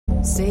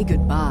Say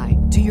goodbye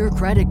to your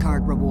credit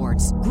card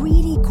rewards.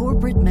 Greedy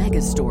corporate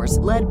mega stores,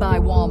 led by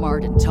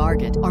Walmart and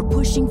Target, are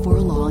pushing for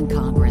a law in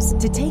Congress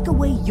to take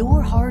away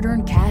your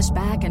hard-earned cash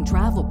back and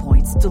travel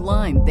points to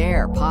line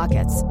their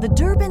pockets. The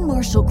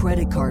Durbin-Marshall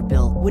credit card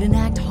bill would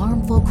enact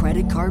harmful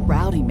credit card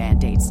routing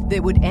mandates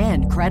that would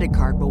end credit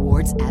card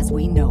rewards as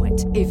we know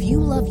it. If you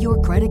love your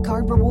credit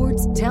card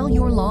rewards, tell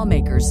your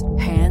lawmakers,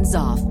 hands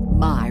off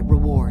my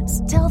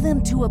rewards. Tell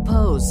them to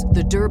oppose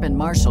the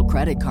Durbin-Marshall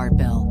credit card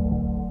bill.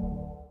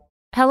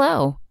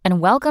 Hello, and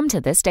welcome to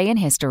This Day in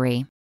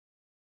History.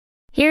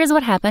 Here's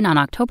what happened on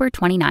October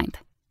 29th.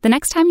 The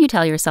next time you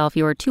tell yourself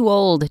you're too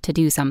old to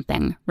do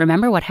something,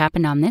 remember what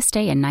happened on this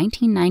day in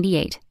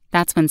 1998.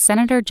 That's when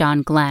Senator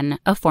John Glenn,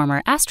 a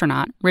former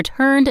astronaut,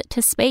 returned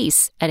to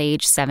space at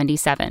age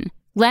 77.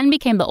 Glenn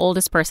became the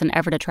oldest person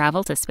ever to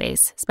travel to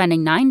space,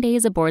 spending 9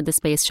 days aboard the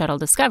Space Shuttle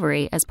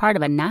Discovery as part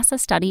of a NASA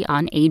study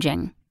on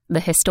aging. The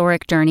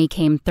historic journey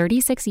came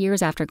 36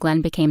 years after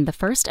Glenn became the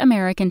first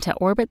American to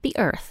orbit the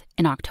Earth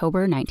in October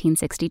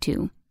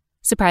 1962.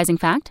 Surprising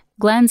fact,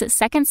 Glenn's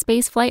second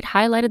space flight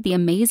highlighted the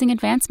amazing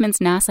advancements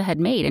NASA had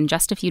made in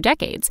just a few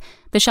decades.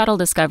 The shuttle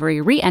Discovery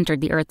re-entered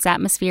the Earth's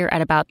atmosphere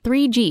at about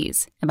 3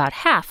 Gs, about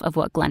half of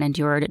what Glenn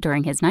endured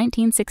during his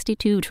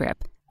 1962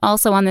 trip.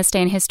 Also on this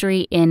day in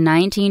history, in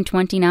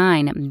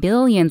 1929,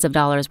 billions of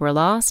dollars were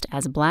lost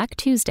as Black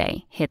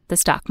Tuesday hit the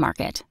stock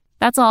market.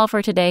 That's all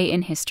for today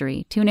in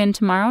history. Tune in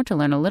tomorrow to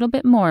learn a little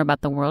bit more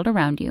about the world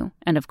around you.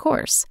 And of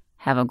course,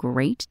 have a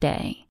great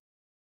day.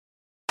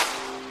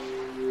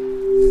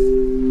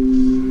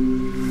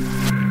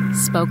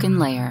 Spoken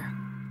Layer.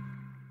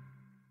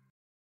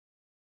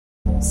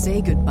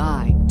 Say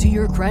goodbye to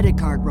your credit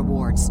card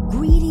rewards.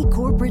 Greedy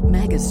corporate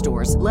mega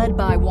stores, led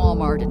by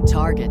Walmart and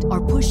Target,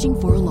 are pushing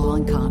for a law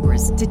in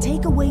Congress to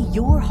take away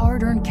your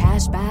hard-earned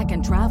cash back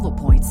and travel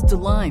points to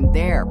line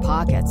their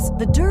pockets.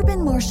 The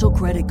Durbin-Marshall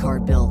credit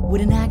card bill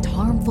would enact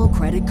harmful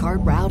credit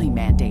card routing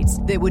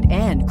mandates that would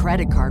end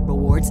credit card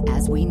rewards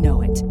as we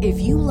know it.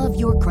 If you love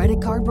your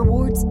credit card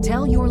rewards,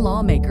 tell your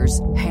lawmakers,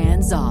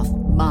 hands off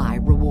my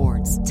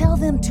rewards. Tell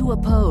them to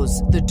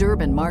oppose the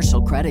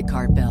Durbin-Marshall credit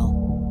card bill.